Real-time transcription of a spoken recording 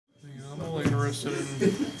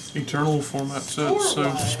interested in Eternal format sets,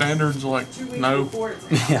 so Standard's like, no.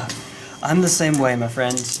 Yeah, I'm the same way, my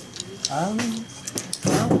friend.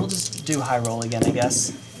 Well, we'll just do high roll again, I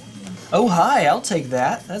guess. Oh, hi, I'll take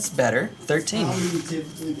that. That's better. 13.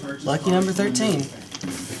 Lucky number 13.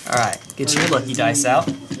 Alright, get your lucky dice out.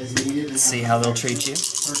 Let's see how they'll treat you.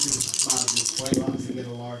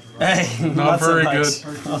 Hey, not very good.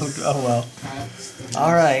 Oh well.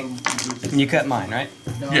 Alright. You cut mine, right?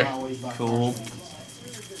 Yeah. Cool.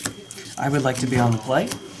 I would like to be on the play.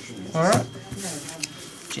 Alright.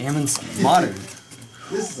 Jamming some modern.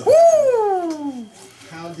 Woo!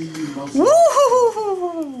 How do you most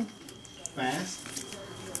fast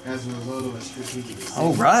as a result of a strategic decision?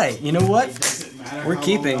 Alright, you know what? We're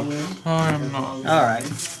keeping. I am not. Alright.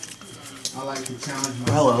 I like to challenge myself.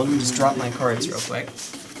 Hello, let me just drop my cards real quick.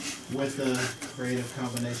 With a creative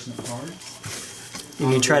combination of cards.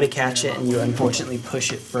 And you try to catch it and you unfortunately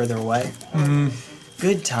push it further away. Mm-hmm.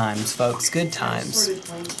 Good times, folks, good times.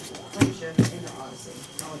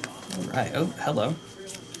 Alright, oh, hello.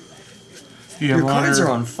 Yeah, your cards are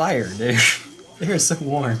on fire, dude. They're so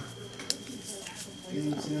warm. I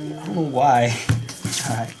don't know why.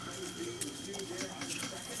 Alright. 2,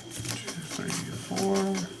 3,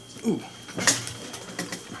 4. Ooh.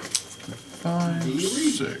 5,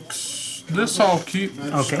 6. This I'll keep.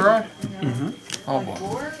 Okay. Try. Mm-hmm. I'll block.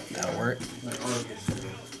 That'll work.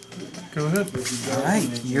 Go ahead.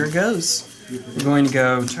 Alright, here goes. We're going to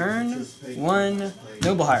go turn 1,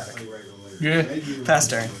 Noble Hierarch. Yeah. Pass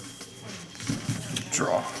turn.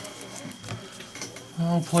 Draw.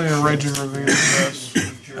 I'll play a Raging Ravine Pass.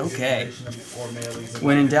 Okay.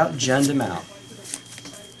 When in doubt, jund him out.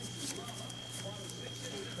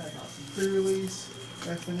 Pre-release,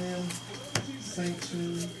 FNM,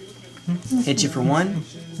 Sanction. Hit you for 1.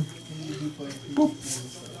 Boop.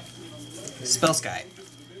 Spell Sky.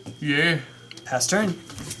 Yeah. Pass turn.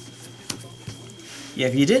 Yeah,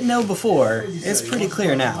 if you didn't know before, it's pretty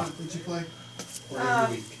clear now. Did you play?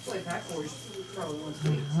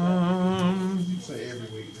 Say every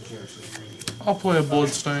week that you actually play. I'll play a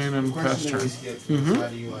Bloodstain and pass turn. How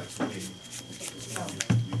do you like to play?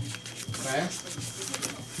 Fast?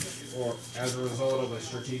 Or as a result of a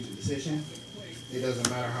strategic decision? It doesn't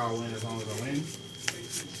matter how I win as long as I win.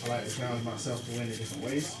 I like to challenge myself to win in different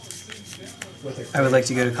ways. With I would like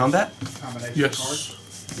to go to combat. Combination Yes. of cards.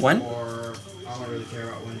 1. Or I don't really care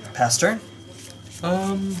about winning. Pass turn.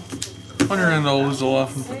 On your end, I'll lose the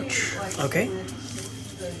life and fetch. Okay.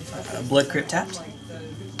 Blood Crypt tapped.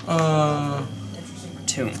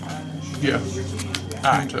 Tomb. Yeah.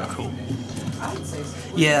 Alright, cool.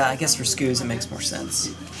 Yeah, I guess for Scoos it makes more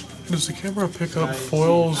sense. Does the camera pick up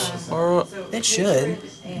foils? Alright. It should.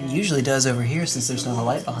 It usually does over here since there's not a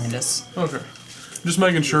light behind us. Okay. Just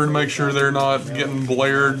making sure to make sure they're not getting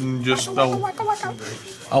blared and just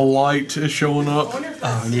a light is showing up.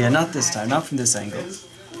 Oh, yeah, not this time. Not from this angle.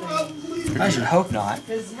 I should hope not.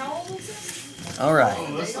 Alright.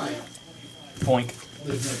 Poink.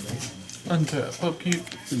 Untap. Upkeep.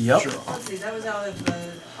 Yup. Let's see, that was out of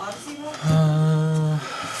the Odyssey one?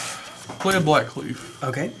 Play a Black Cleave.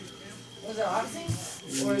 Okay. Was it Odyssey?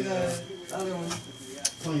 Or the other one?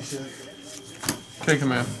 Okay,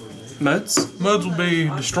 command. Modes? Modes will be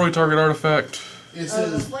destroy target artifact. It The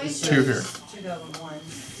says, place 2 here. 2001.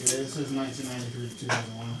 it says 1993 to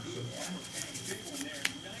 2001.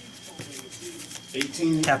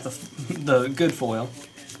 18. Tap the good foil.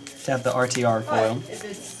 Tap the RTR foil. But if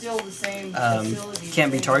it's still the same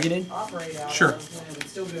Can't be targeted? operate out Sure. of, then it would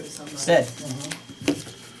still go to somebody. It's dead.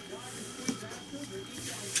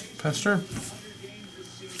 Pass turn.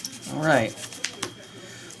 Alright.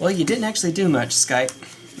 Well, you didn't actually do much, Skype,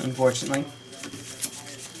 unfortunately.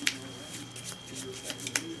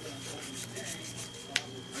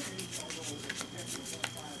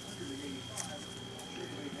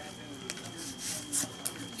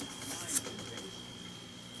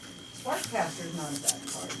 Sparkcaster's not a bad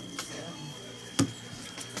card.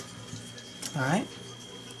 Alright.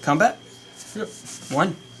 Combat? Yep.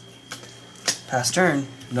 1. Pass turn.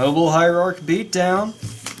 Noble Hierarch beatdown.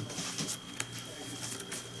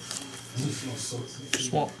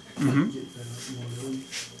 Swamp. Mm-hmm.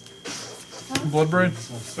 Bloodbraid.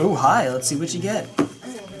 Oh, hi. Let's see what you get.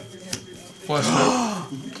 Blast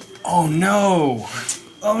Oh, no.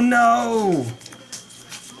 Oh, no.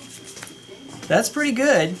 That's pretty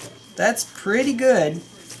good. That's pretty good.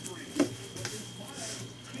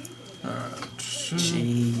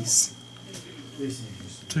 Jeez.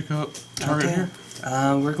 Take up target Okay. here.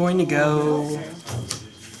 We're going to go...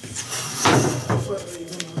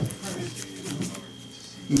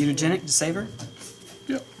 Mutagenic to save her?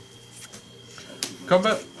 Yep.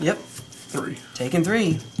 Combat. Yep. 3. Taking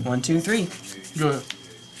 3. 1, 2, 3. Go ahead.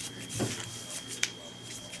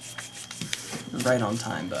 Right on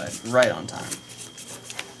time, bud. Right on time.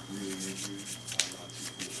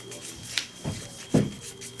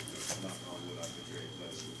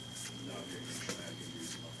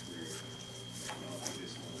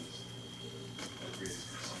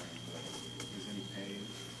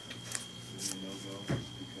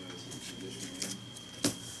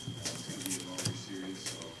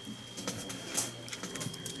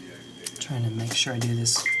 Trying to make sure I do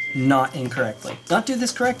this not incorrectly. Not do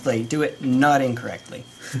this correctly, do it not incorrectly.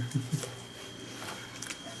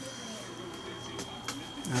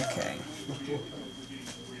 Okay.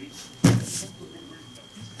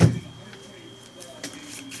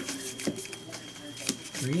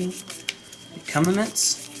 Three.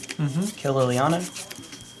 Becomements. Kill Liliana.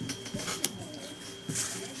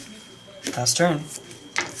 Last turn.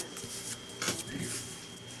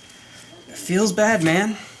 Feels bad,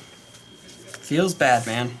 man. Feels bad,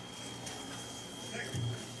 man.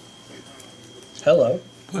 Hello.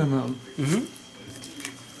 Play mountain.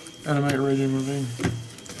 Animate Raging Ravine.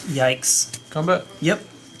 Yikes. Combat. Yep.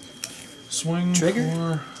 Swing. Trigger?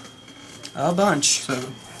 For A bunch.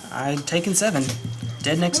 7. I'd taken 7.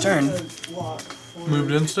 Dead next turn.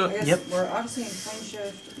 Moved in step. Yep. We're Odyssey and Plane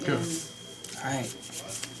Shift Go. and Alright.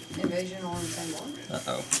 Invasion all in the same one.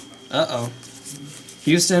 Uh-oh. Uh-oh.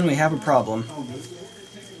 Houston, we have a problem.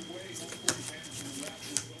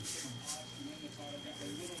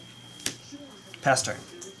 Pass turn.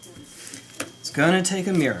 It's gonna take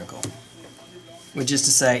a miracle. Which is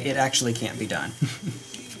to say, it actually can't be done.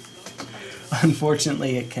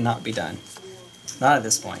 Unfortunately, it cannot be done. Not at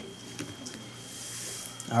this point.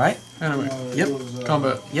 Alright. Animate. Yep.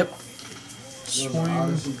 Combat. Yep.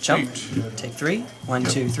 Swing. Jump. 8. Take 3. 1,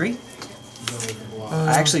 2, 3.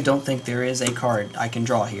 I actually don't think there is a card I can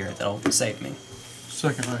draw here that'll save me.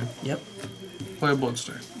 Second raid. Yep. Play a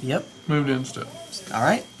Bloodstain. Yep. Moved in step.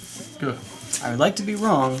 Alright. Good. I would like to be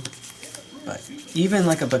wrong, but even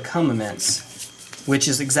like a Become Immense, which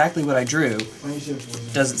is exactly what I drew,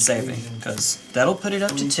 doesn't save me, because that'll put it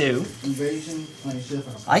up to 2.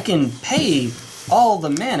 I can pay all the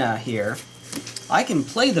mana here. I can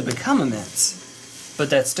play the Become Immense, but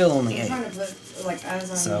that's still only 8.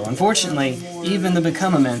 So unfortunately, even the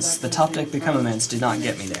Become Immense, the top deck Become Immense, did not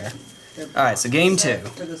get me there. Alright, so game 2.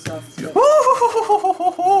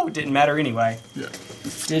 Woo! Didn't matter anyway. Yeah.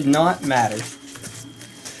 Did not matter.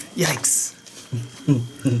 Yikes.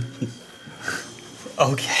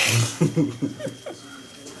 Okay.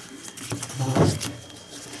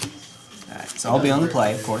 Alright, so I'll be on the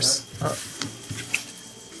play, of course.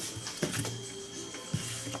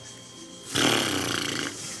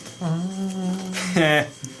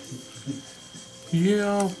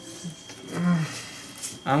 Yeah.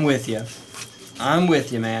 I'm with you. I'm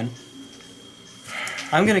with you, man.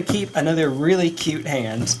 I'm gonna keep another really cute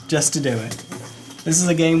hand just to do it. This is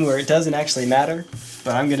a game where it doesn't actually matter,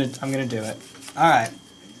 but I'm gonna do it. All right,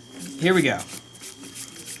 here we go.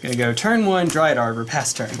 Gonna go turn 1, Dryad Arbor,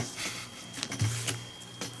 pass turn.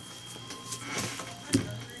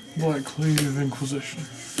 Black Cleave Inquisition.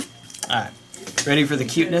 All right, ready for the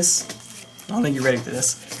cuteness? I don't think you're ready for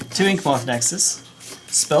this. 2 Inkmoth Nexus,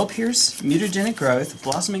 Spell Pierce, Mutagenic Growth,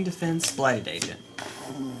 Blossoming Defense, Blighted Agent.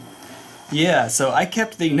 Yeah, so I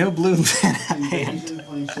kept the no blue hand.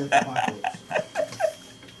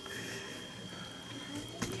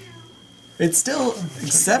 It's still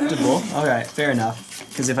acceptable. Alright, fair enough.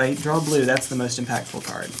 Because if I draw blue, that's the most impactful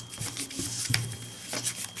card.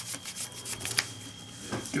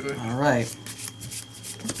 Good. Alright.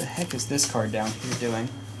 What the heck is this card down here doing?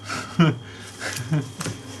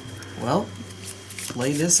 Well,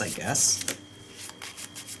 play this, I guess.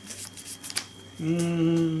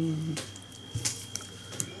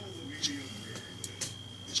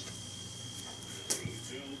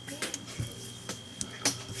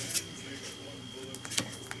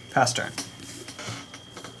 Pass turn.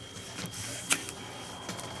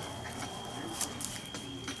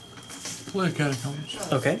 Play Catacombs.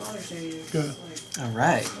 Okay. Good.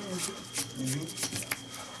 Alright.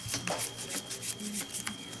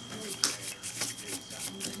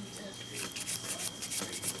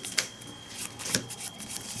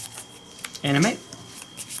 Animate.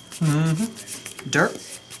 Derp.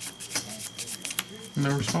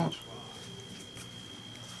 No response.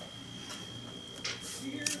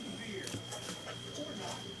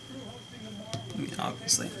 I mean,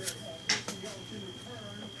 obviously.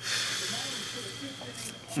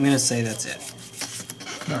 I'm gonna say that's it.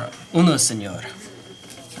 Alright. Uno, senor.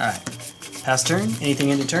 Alright. Pass turn. Anything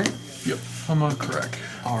into turn? Yep. I'm on correct.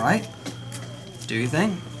 Alright. Do your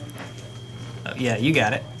thing. Yeah, you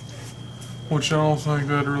got it. Which I don't think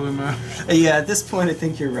that really matters. Yeah, at this point I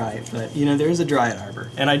think you're right, but you know, there is a Dryad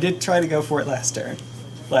Arbor, and I did try to go for it last turn.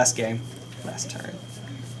 Last game. Last turn.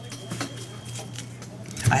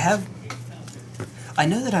 I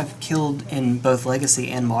know that I've killed in both Legacy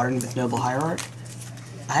and Modern with Noble Hierarch.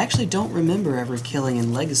 I actually don't remember ever killing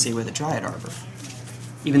in Legacy with a Dryad Arbor,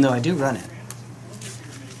 even though I do run it.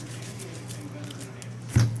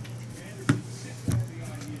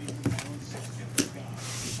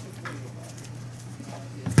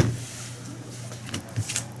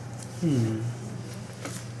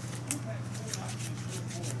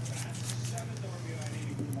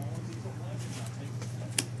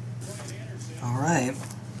 All right.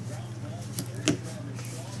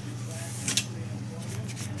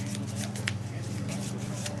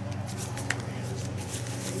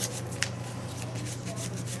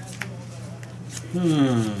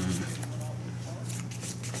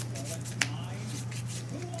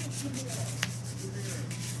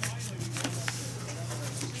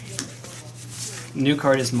 New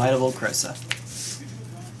card is Might of Old Krosa.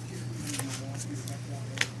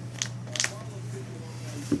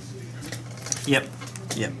 Yep.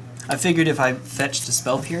 I figured if I fetched a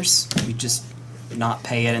Spell Pierce, you'd just not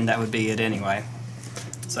pay it and that would be it anyway.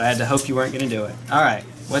 So I had to hope you weren't going to do it. Alright,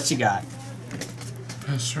 what you got?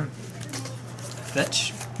 Yes, sir.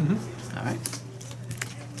 Fetch? Alright.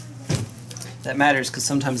 That matters because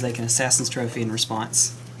sometimes they can Assassin's Trophy in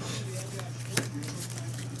response.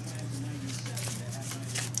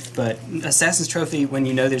 But Assassin's Trophy, when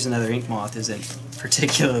you know there's another Inkmoth, isn't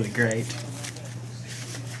particularly great.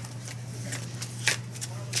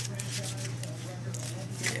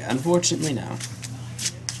 Yeah, unfortunately, no.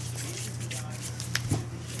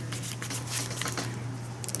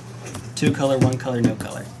 Two color, one color, no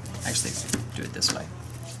color. Actually, do it this way.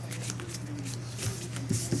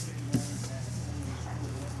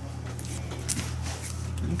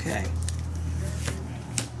 Okay.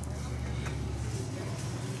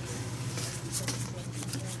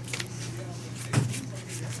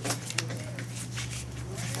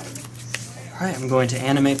 Alright, I'm going to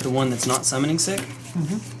animate the one that's not summoning sick.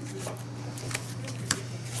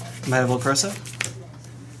 Might of Old Krosa.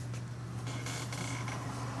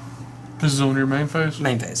 This is on your main phase?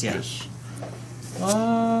 Main phase, yeah. Yes.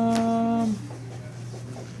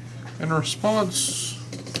 In response,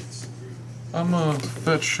 I'm a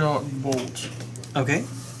Fetch Shock Bolt. Okay.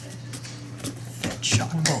 Fetch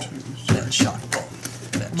Shock Bolt. Fetch Shock Bolt.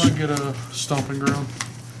 I might get a Stomping Ground.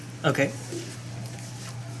 Okay.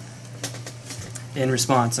 In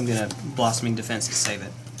response, I'm going to Blossoming Defense to save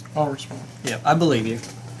it. I'll respond. Yep, I believe you.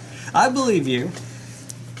 I believe you.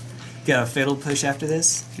 Got a Fatal Push after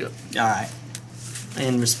this? Yep. Alright.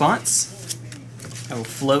 In response, I will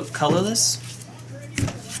float colorless.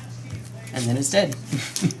 And then it's dead.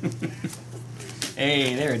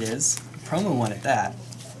 Hey, there it is. Promo one at that.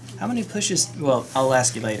 How many pushes? Well, I'll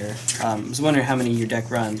ask you later. I was wondering how many your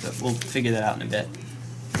deck runs, but we'll figure that out in a bit.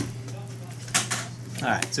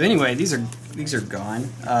 Alright, so anyway, these are gone.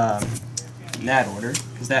 In that order,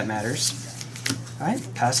 because that matters.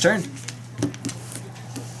 Alright, pass turn.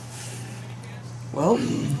 Well,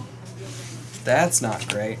 that's not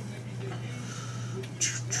great.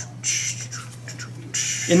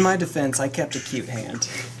 In my defense, I kept a cute hand.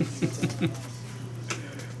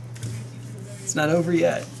 It's not over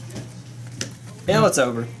yet. Yeah, it's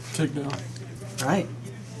over. Take down. Alright,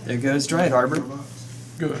 there goes Dryad Arbor.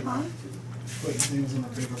 Good. Put things in a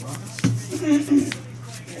bigger box.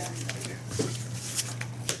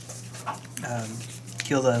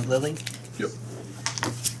 Kill the lily. Yep.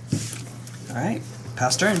 Alright,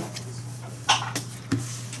 pass turn.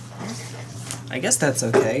 I guess that's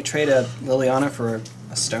okay. Trade a Liliana for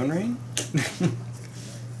a Stone Ring?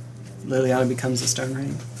 Liliana becomes a Stone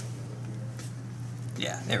Ring?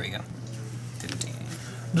 Yeah, there we go. 15.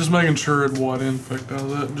 Just making sure it White Infect out of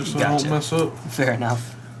that, just so I Gotcha. don't mess up. Fair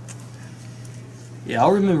enough. Yeah,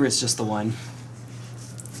 I'll remember it's just the one.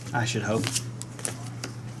 I should hope.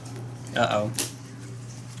 Uh-oh.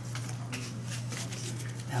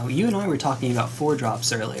 Now, you and I were talking about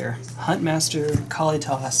 4-drops earlier. Huntmaster,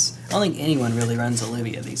 Kalitas. I don't think anyone really runs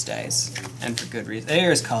Olivia these days. And for good reason.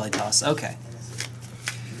 There's Kalitas. Okay.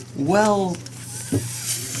 Well...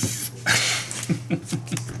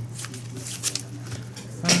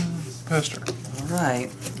 Pester.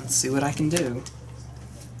 Alright, let's see what I can do.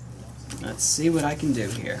 Let's see what I can do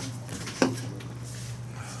here.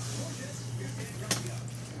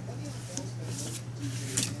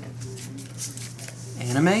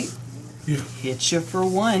 Animate. Yeah. Hit you for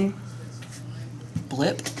 1.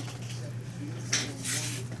 Blip.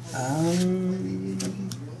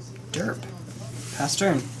 Derp. Pass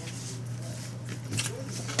turn.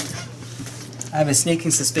 I have a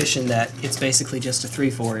sneaking suspicion that it's basically just a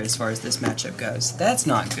 3-4 as far as this matchup goes. That's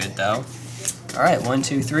not good, though. Alright, 1,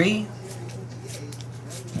 2, 3.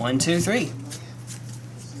 1, 2, 3.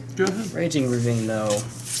 Go ahead. Raging Ravine, though.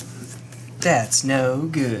 That's no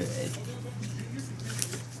good.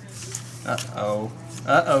 Uh-oh.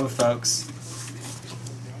 Uh-oh, folks.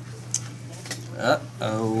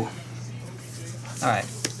 Uh-oh. Alright.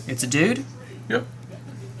 It's a dude? Yep.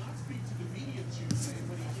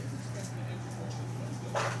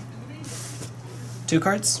 Two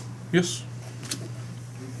cards? Yes.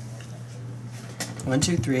 1,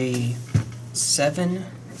 2, 3, 7.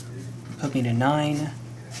 Put me to 9.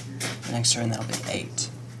 Next turn that'll be 8.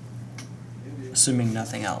 Assuming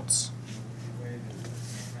nothing else.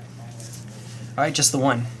 Alright, just the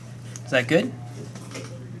 1. Is that good?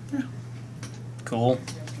 Yeah. Cool.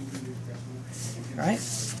 Alright.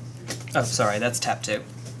 Oh, sorry, that's tapped too.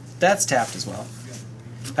 That's tapped as well.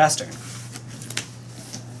 Pass turn.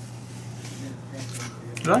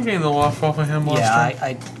 Did I gain the life off of him last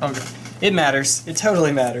turn? Yeah, Okay. It matters. It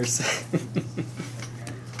totally matters.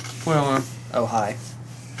 Well, Oh, hi.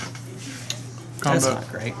 combat. That's not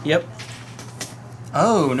great. Yep.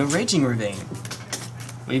 Oh, no Raging Ravine.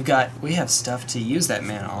 We have stuff to use that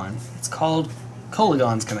mana on. It's called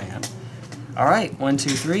Kolagon's Command. Alright, 1, 2,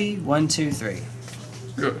 3, 1, 2, 3.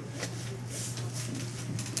 Good.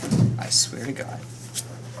 I swear to God.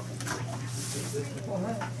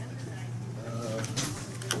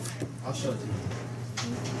 I'll show it to you.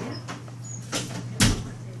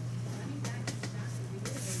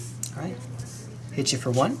 Alright. Hit you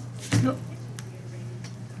for 1. Yep.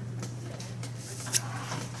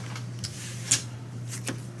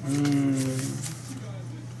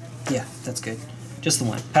 Yeah, that's good. Just the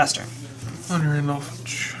 1. Pass turn. On your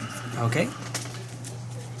knowledge. Okay.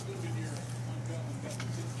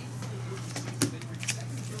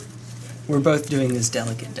 We're both doing this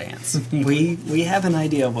delicate dance. we have an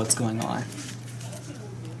idea of what's going on.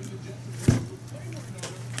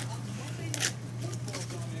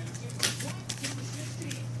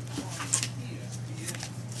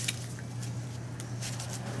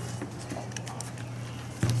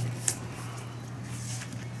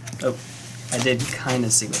 Oh, I did kind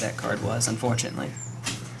of see what that card was, unfortunately.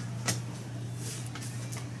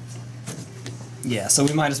 Yeah, so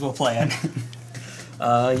we might as well play it.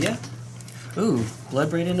 Yeah. Ooh,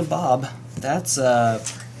 Bloodbraid into Bob. That's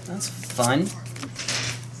fun.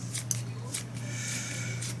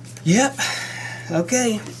 Yep.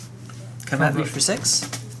 Okay. Come at me for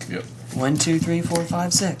 6. Yep. 1, 2, 3, 4,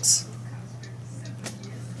 5, 6.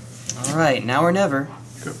 Alright, now or never.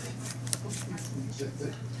 Go.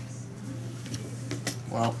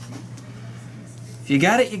 Well, if you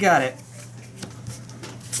got it, you got it.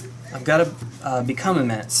 I've got to become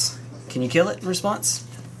immense. Can you kill it in response?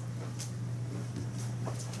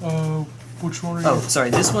 Which one are you? Oh, sorry,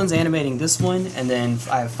 this one's animating this one, and then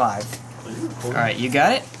I have 5. Alright, you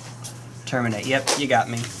got it? Terminate. Yep, you got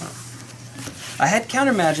me. I had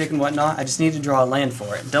counter magic and whatnot, I just needed to draw a land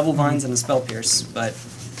for it. Double Vines and a Spell Pierce, but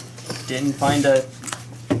didn't find...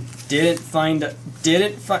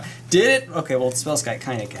 Okay, well, Spell Sky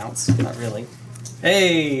kind of counts. Not really.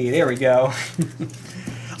 Hey, there we go.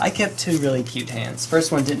 I kept 2 really cute hands.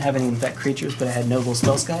 First one didn't have any Infect creatures, but I had Noble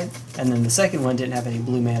Spellskite. And then the second one didn't have any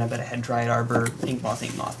blue mana, but I had Dryad Arbor,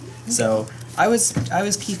 Inkmoth. So I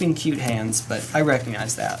was keeping cute hands, but I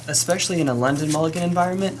recognize that. Especially in a London Mulligan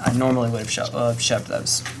environment, I normally would have shoved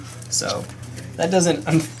those. So that doesn't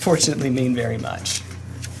unfortunately mean very much.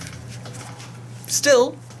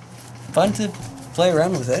 Still, fun to play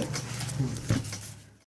around with it.